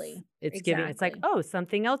thoughts. It's giving, it's like, oh,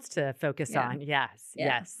 something else to focus on.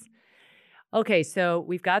 Yes. Okay, so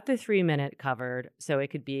we've got the 3-minute covered. So it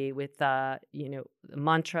could be with,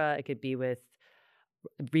 mantra. It could be with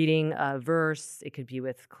reading a verse. It could be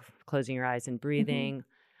with closing your eyes and breathing.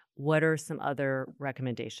 What are some other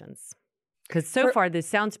recommendations? Because so far, this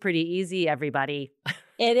sounds pretty easy, everybody.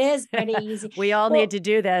 It is pretty easy. We all need to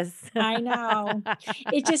do this. I know.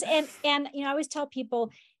 It just, and I always tell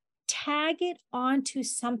people, tag it onto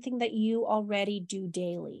something that you already do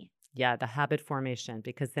daily. Yeah, the habit formation,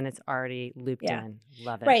 because then it's already looped in.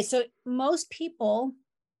 Love it. Right. So most people,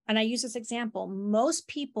 and I use this example, most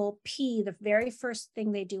people pee the very first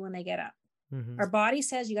thing they do when they get up. Our body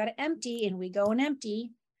says you got to empty, and we go and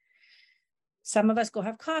empty. Some of us go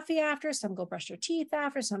have coffee after, some go brush their teeth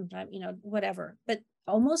after, sometimes, whatever. But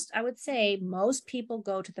almost, I would say most people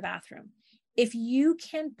go to the bathroom. If you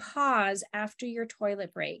can pause after your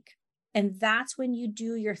toilet break, and that's when you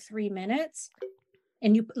do your 3 minutes,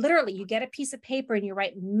 and you get a piece of paper and you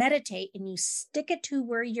write meditate and you stick it to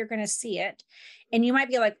where you're going to see it. And you might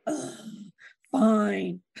be like, oh,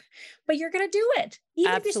 fine. But you're going to do it.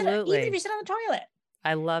 Even if you sit on the toilet.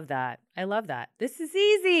 I love that. This is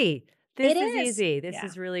easy. This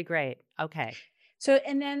is really great. Okay. So,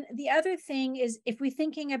 and then the other thing is, if we're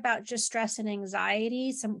thinking about just stress and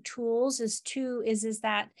anxiety, some tools is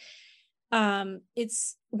that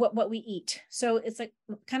it's what we eat. So it's like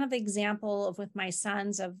kind of the example of with my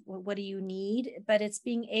sons of what do you need, but it's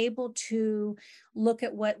being able to look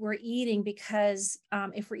at what we're eating, because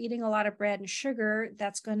if we're eating a lot of bread and sugar,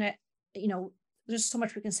 that's going to, there's so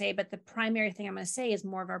much we can say, but the primary thing I'm going to say is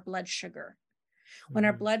more of our blood sugar. When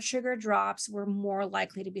our blood sugar drops, we're more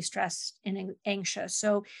likely to be stressed and anxious.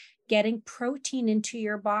 So getting protein into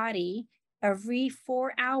your body every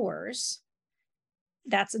 4 hours,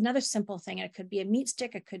 that's another simple thing. It could be a meat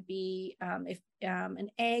stick. It could be an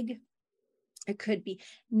egg. It could be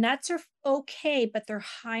nuts are okay, but they're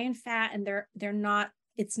high in fat and they're not.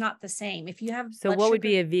 It's not the same. If you have what would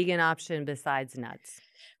be a vegan option besides nuts?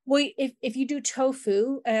 Well, if you do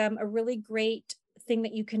tofu, a really great thing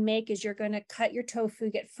that you can make is you're going to cut your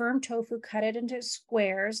tofu, get firm tofu, cut it into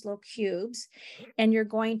squares, little cubes, and you're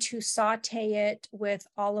going to saute it with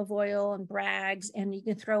olive oil and Bragg's, and you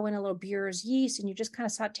can throw in a little Breuer's yeast, and you just kind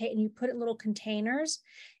of saute it and you put it in little containers,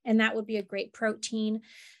 and that would be a great protein.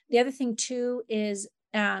 The other thing too is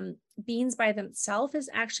beans by themselves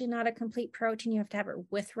is actually not a complete protein. You have to have it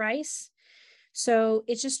with rice. So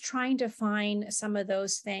it's just trying to find some of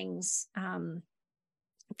those things.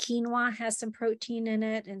 Quinoa has some protein in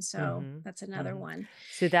it. And so that's another one.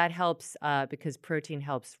 So that helps because protein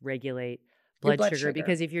helps regulate blood sugar.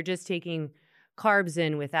 Because if you're just taking carbs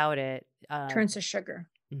in without it. Turns to sugar.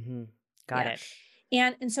 Got it.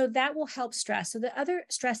 And so that will help stress. So the other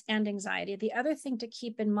stress and anxiety, the other thing to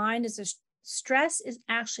keep in mind is stress is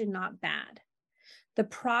actually not bad. The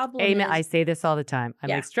problem is, I say this all the time. I'm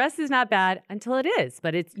like, stress is not bad until it is,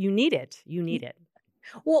 but you need it. You need it.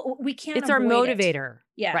 Well, we can't. It's our motivator.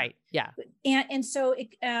 Yeah. Right. Yeah. And so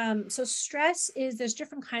so stress is, there's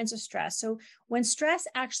different kinds of stress. So when stress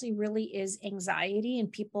actually really is anxiety,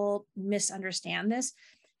 and people misunderstand this,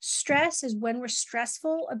 stress is when we're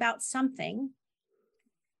stressful about something.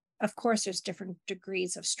 Of course, there's different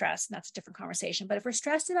degrees of stress, and that's a different conversation. But if we're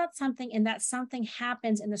stressed about something and that something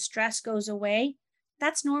happens and the stress goes away,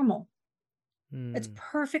 that's normal. It's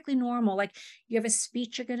perfectly normal. Like you have a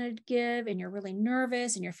speech you're going to give and you're really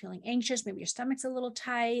nervous and you're feeling anxious. Maybe your stomach's a little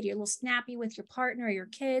tight, you're a little snappy with your partner or your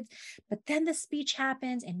kids, but then the speech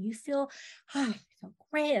happens and you feel, oh, I feel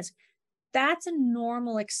great. That's a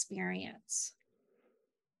normal experience.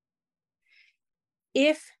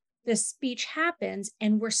 If the speech happens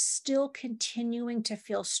and we're still continuing to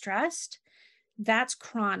feel stressed, that's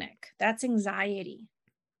chronic. That's anxiety.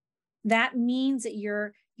 That means that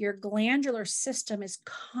your glandular system is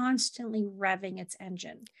constantly revving its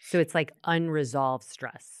engine. So it's like unresolved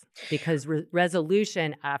stress, because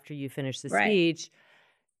resolution after you finish the Right. speech,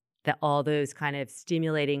 that all those kind of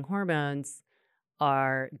stimulating hormones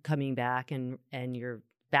are coming back and you're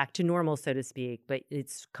back to normal, so to speak. But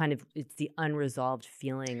it's the unresolved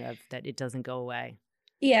feeling of that it doesn't go away.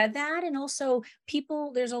 Yeah, that, and also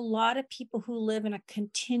there's a lot of people who live in a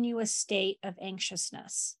continuous state of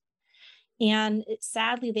anxiousness. And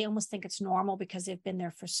sadly, they almost think it's normal because they've been there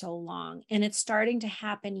for so long. And it's starting to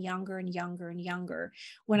happen younger and younger and younger.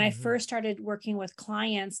 When I first started working with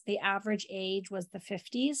clients, the average age was the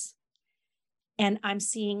 50s. And I'm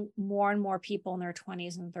seeing more and more people in their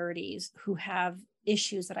 20s and 30s who have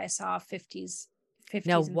issues that I saw 50s.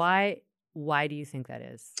 Now, why do you think that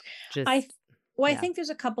is? I think there's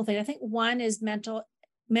a couple things. I think one is mental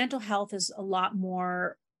health is a lot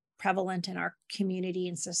more prevalent in our community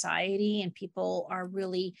and society, and people are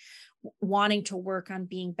really wanting to work on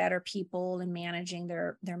being better people and managing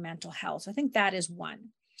their mental health. So I think that is one.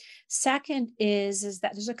 Second is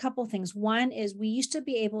that there's a couple things. One is we used to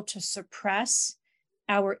be able to suppress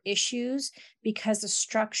our issues because the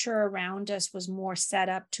structure around us was more set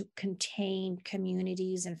up to contain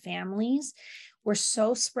communities and families. We're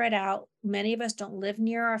so spread out. Many of us don't live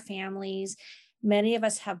near our families. Many of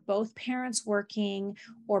us have both parents working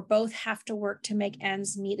or both have to work to make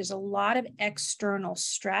ends meet. There's a lot of external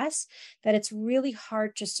stress that it's really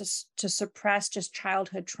hard just to suppress just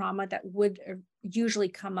childhood trauma that would usually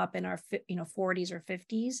come up in our 40s or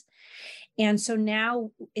 50s. And so now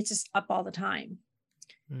it's just up all the time.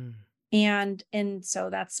 And so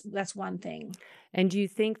that's one thing. And do you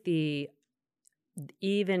think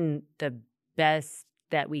even the best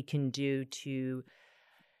that we can do to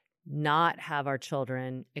not have our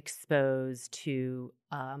children exposed to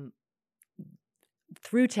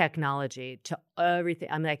through technology to everything?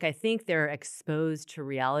 I think they're exposed to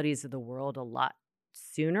realities of the world a lot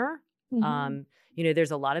sooner.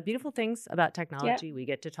 There's a lot of beautiful things about technology. Yeah. We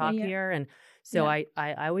get to talk here. And so I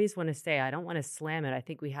always want to say, I don't want to slam it. I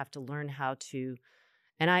think we have to learn how to,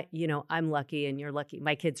 and I'm lucky and you're lucky.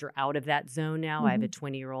 My kids are out of that zone now. I have a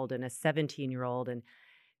 20-year-old and a 17-year-old, and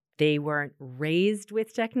they weren't raised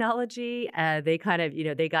with technology. They kind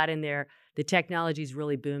of, they got in there. The technology's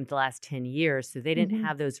really boomed the last 10 years. So they didn't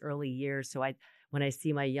have those early years. So when I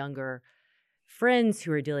see my younger friends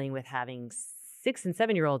who are dealing with having 6 and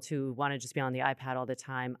 7-year-olds who want to just be on the iPad all the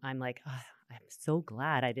time, I'm like, oh, I'm so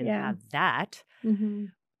glad I didn't have that.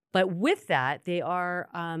 But with that, they are,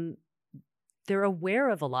 they're aware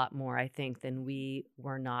of a lot more, I think, than we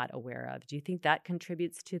were not aware of. Do you think that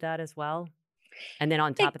contributes to that as well? And then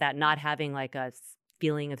on top of that, not having like a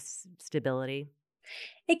feeling of stability?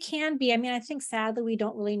 It can be. I mean, I think sadly, we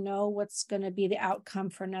don't really know what's going to be the outcome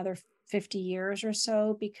for another 50 years or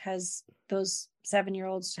so, because those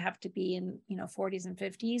 7-year-olds have to be in, 40s and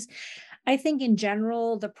 50s. I think in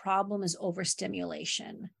general, the problem is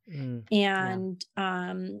overstimulation and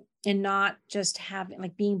not just having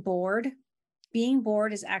being bored. Being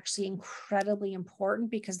bored is actually incredibly important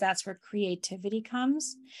because that's where creativity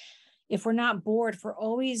comes. If we're not bored, if we're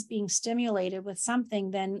always being stimulated with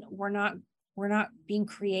something, then we're not being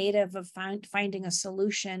creative of finding a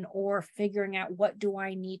solution or figuring out what do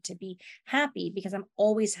I need to be happy, because I'm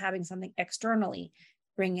always having something externally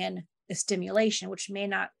bring in the stimulation, which may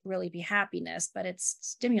not really be happiness, but it's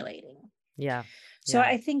stimulating. Yeah. So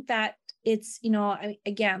I think that it's, I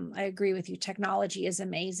agree with you. Technology is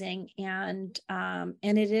amazing. And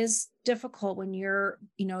it is difficult when you're,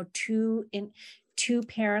 two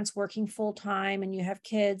parents working full time and you have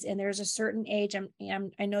kids, and there's a certain age.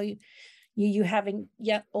 I know you having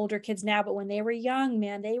yet older kids now, but when they were young,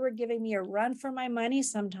 man, they were giving me a run for my money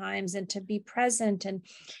sometimes, and to be present and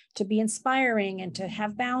to be inspiring and to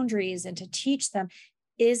have boundaries and to teach them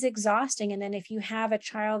is exhausting. And then if you have a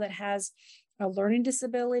child that has a learning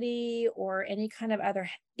disability or any kind of other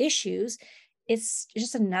issues, it's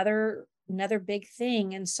just another big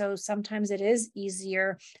thing. And so sometimes it is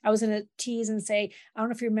easier. I was going to tease and say, I don't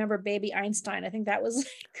know if you remember Baby Einstein. I think that was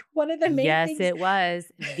like one of the main Yes, things. it was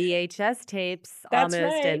VHS tapes That's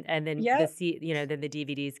almost, right. and then Yep. then the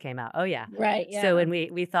DVDs came out. Oh yeah, Right. Yeah. So and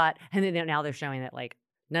we thought, and then now they're showing that like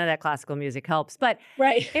none of that classical music helps, but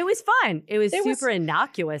Right. it was fun. It was It super was-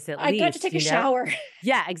 innocuous at least. I got to take a shower.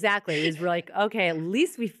 Yeah, exactly. It was like, okay, at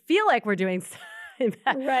least we feel like we're doing something.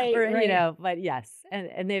 Right, or, right. but yes,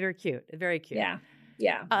 and they were cute, very cute. Yeah.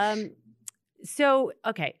 Yeah. So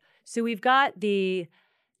okay, so we've got the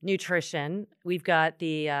nutrition, we've got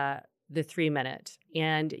the 3-minute,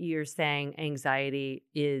 and you're saying anxiety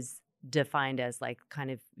is defined as like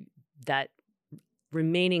kind of that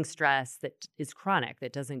remaining stress that is chronic,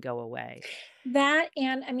 that doesn't go away. That,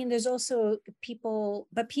 and I mean, there's also people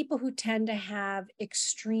who tend to have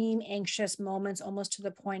extreme anxious moments, almost to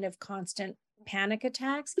the point of constant panic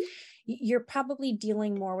attacks, you're probably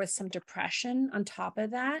dealing more with some depression on top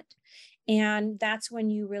of that. And that's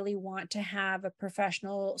when you really want to have a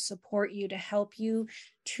professional support you to help you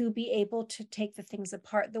to be able to take the things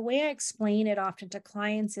apart. The way I explain it often to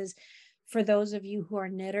clients is, for those of you who are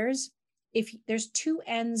knitters, if there's 2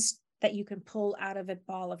 ends that you can pull out of a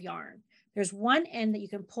ball of yarn, there's one end that you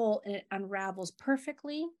can pull and it unravels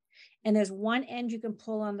perfectly. And there's one end you can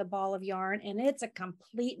pull on the ball of yarn and it's a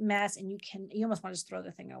complete mess. And you almost want to just throw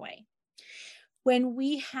the thing away. When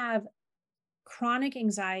we have chronic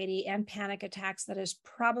anxiety and panic attacks that is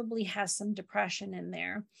probably has some depression in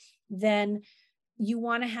there, then you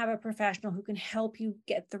want to have a professional who can help you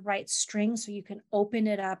get the right string so you can open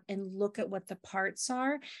it up and look at what the parts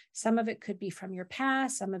are. Some of it could be from your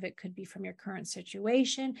past, some of it could be from your current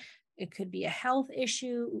situation. It could be a health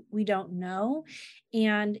issue. We don't know.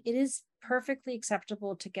 And it is perfectly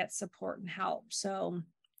acceptable to get support and help. So,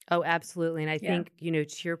 oh, absolutely. And I Yeah. think,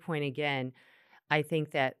 to your point again, I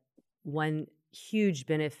think that one huge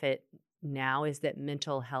benefit now is that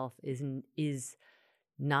mental health is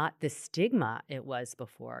not the stigma it was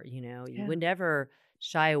before. You Yeah. would never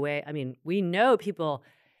shy away. I mean, we know people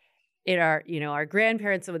in our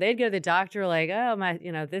grandparents, when they'd go to the doctor, like, oh my,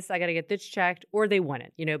 this, I got to get this checked, or they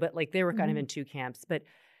wouldn't, but like they were kind of in two camps. But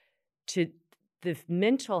the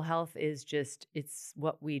mental health is just, it's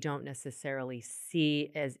what we don't necessarily see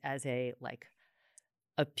as a like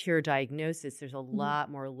a pure diagnosis. There's a lot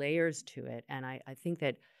more layers to it. And I think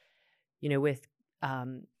that, with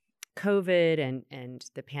COVID and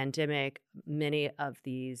the pandemic, many of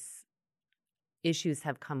these issues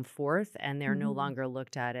have come forth and they're no longer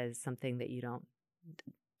looked at as something that you don't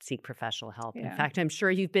seek professional help. Yeah. In fact, I'm sure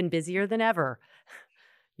you've been busier than ever.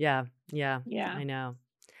 Yeah. I know.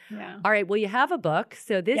 Yeah. All right. Well, you have a book.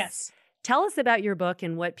 So Yes. tell us about your book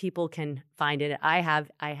and what people can find it. I have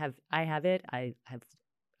it.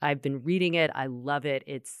 I've been reading it. I love it.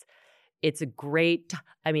 It's a great,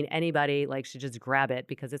 anybody should just grab it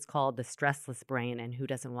because it's called The Stressless Brain, and who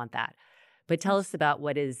doesn't want that? But tell us about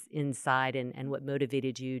what is inside and what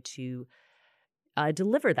motivated you to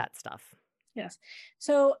deliver that stuff. Yes.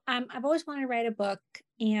 So I've always wanted to write a book,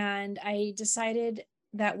 and I decided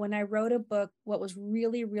that when I wrote a book, what was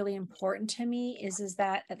really, really important to me is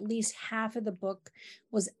that at least half of the book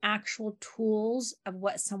was actual tools of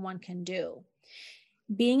what someone can do.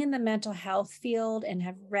 Being in the mental health field and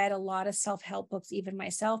have read a lot of self-help books, even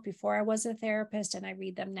myself before I was a therapist, and I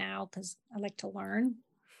read them now because I like to learn.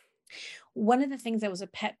 One of the things that was a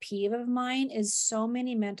pet peeve of mine is so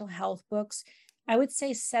many mental health books. I would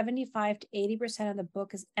say 75 to 80% of the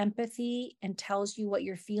book is empathy and tells you what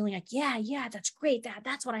you're feeling. Like, yeah, that's great.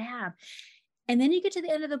 That's what I have. And then you get to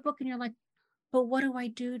the end of the book and you're like, but what do I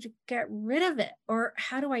do to get rid of it? Or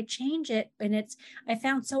how do I change it? And I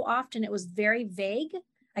found so often it was very vague.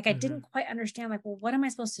 Like I didn't quite understand, like, well, what am I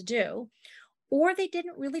supposed to do? Or they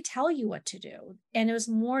didn't really tell you what to do. And it was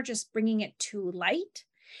more just bringing it to light.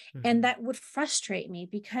 And that would frustrate me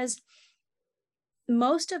because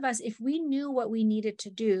most of us, if we knew what we needed to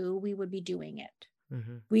do, we would be doing it.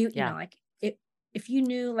 If you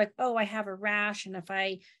knew like, oh, I have a rash, and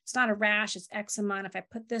it's not a rash, it's eczema. And if I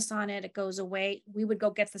put this on it, it goes away. We would go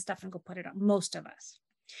get the stuff and go put it on, most of us.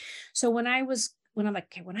 So when I'm like,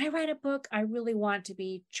 okay, when I write a book, I really want to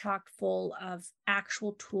be chock full of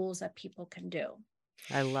actual tools that people can do.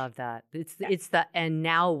 I love that. It's the, and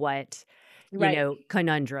now what,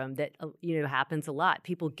 conundrum that, happens a lot.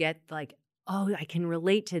 People get like, oh, I can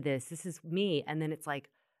relate to this. This is me. And then it's like,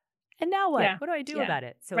 and now what? Yeah. What do I do about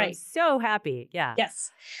it? So Right. I'm so happy. Yeah. Yes.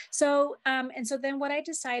 So, and so then what I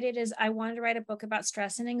decided is I wanted to write a book about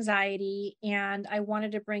stress and anxiety, and I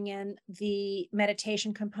wanted to bring in the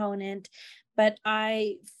meditation component, But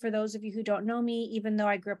for those of you who don't know me, even though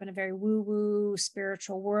I grew up in a very woo-woo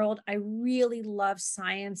spiritual world, I really love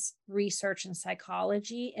science, research, and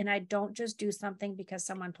psychology. And I don't just do something because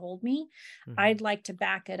someone told me. Mm-hmm. I'd like to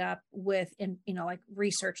back it up with, like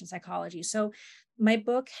research and psychology. So my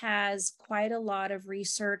book has quite a lot of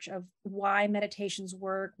research of why meditations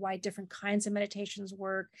work, why different kinds of meditations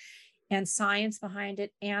work, and science behind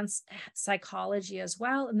it, and psychology as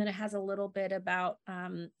well. And then it has a little bit about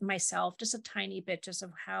myself, just a tiny bit, just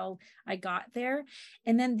of how I got there.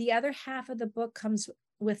 And then the other half of the book comes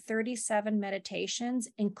with 37 meditations,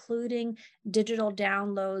 including digital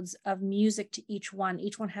downloads of music to each one.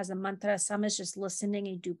 Each one has a mantra. Some is just listening and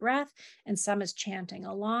you do breath, and some is chanting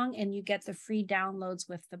along, and you get the free downloads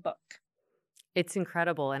with the book. It's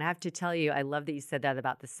incredible. And I have to tell you, I love that you said that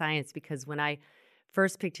about the science, because when I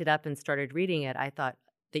first picked it up and started reading it, I thought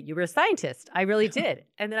that you were a scientist. I really did.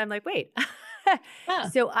 And then I'm like, wait. Yeah.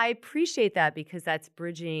 So I appreciate that, because that's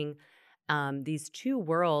bridging these two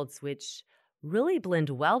worlds, which really blend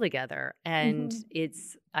well together. And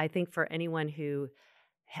it's, I think, for anyone who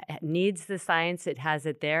needs the science, it has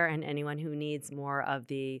it there. And anyone who needs more of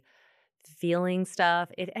the feeling stuff,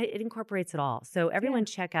 it incorporates it all. So everyone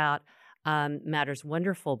check out Matter's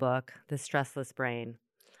wonderful book, The Stressless Brain.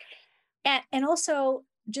 And also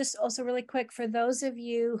really quick, for those of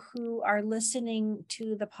you who are listening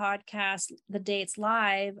to the podcast the day it's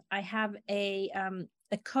live, I have a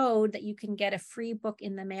code that you can get a free book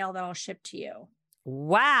in the mail that I'll ship to you.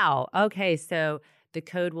 Wow. Okay. So the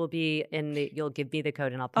code will be you'll give me the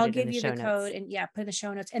code and I'll give you the code and put in the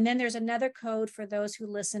show notes. And then there's another code for those who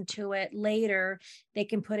listen to it later. They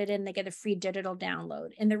can put it in, they get a free digital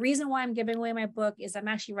download. And the reason why I'm giving away my book is I'm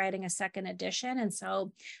actually writing a second edition. And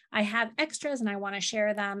so I have extras and I want to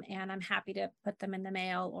share them, and I'm happy to put them in the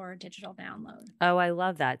mail or a digital download. Oh, I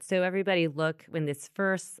love that. So everybody look, when this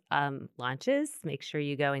first launches, make sure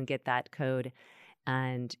you go and get that code.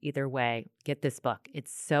 And either way, get this book.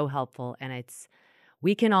 It's so helpful, and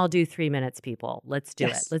we can all do 3 minutes, people. Let's do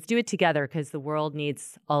it. Let's do it together, because the world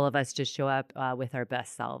needs all of us to show up with our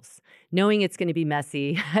best selves, knowing it's going to be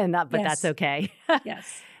messy, but that's okay.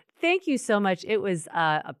 Yes. Thank you so much. It was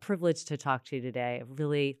a privilege to talk to you today. I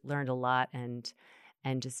really learned a lot and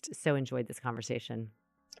just so enjoyed this conversation.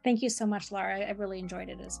 Thank you so much, Laura. I really enjoyed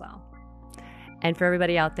it as well. And for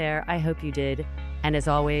everybody out there, I hope you did. And as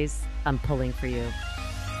always, I'm pulling for you.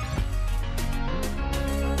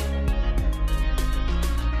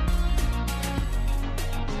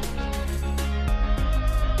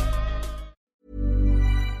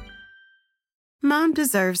 Mom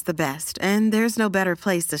deserves the best, and there's no better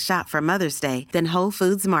place to shop for Mother's Day than Whole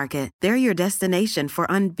Foods Market. They're your destination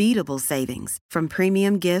for unbeatable savings, from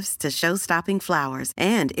premium gifts to show-stopping flowers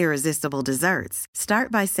and irresistible desserts.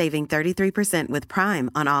 Start by saving 33% with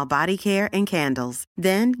Prime on all body care and candles.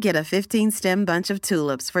 Then get a 15-stem bunch of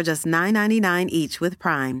tulips for just $9.99 each with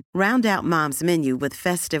Prime. Round out Mom's menu with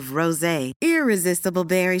festive rosé, irresistible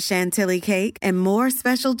berry chantilly cake, and more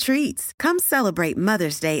special treats. Come celebrate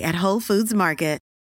Mother's Day at Whole Foods Market.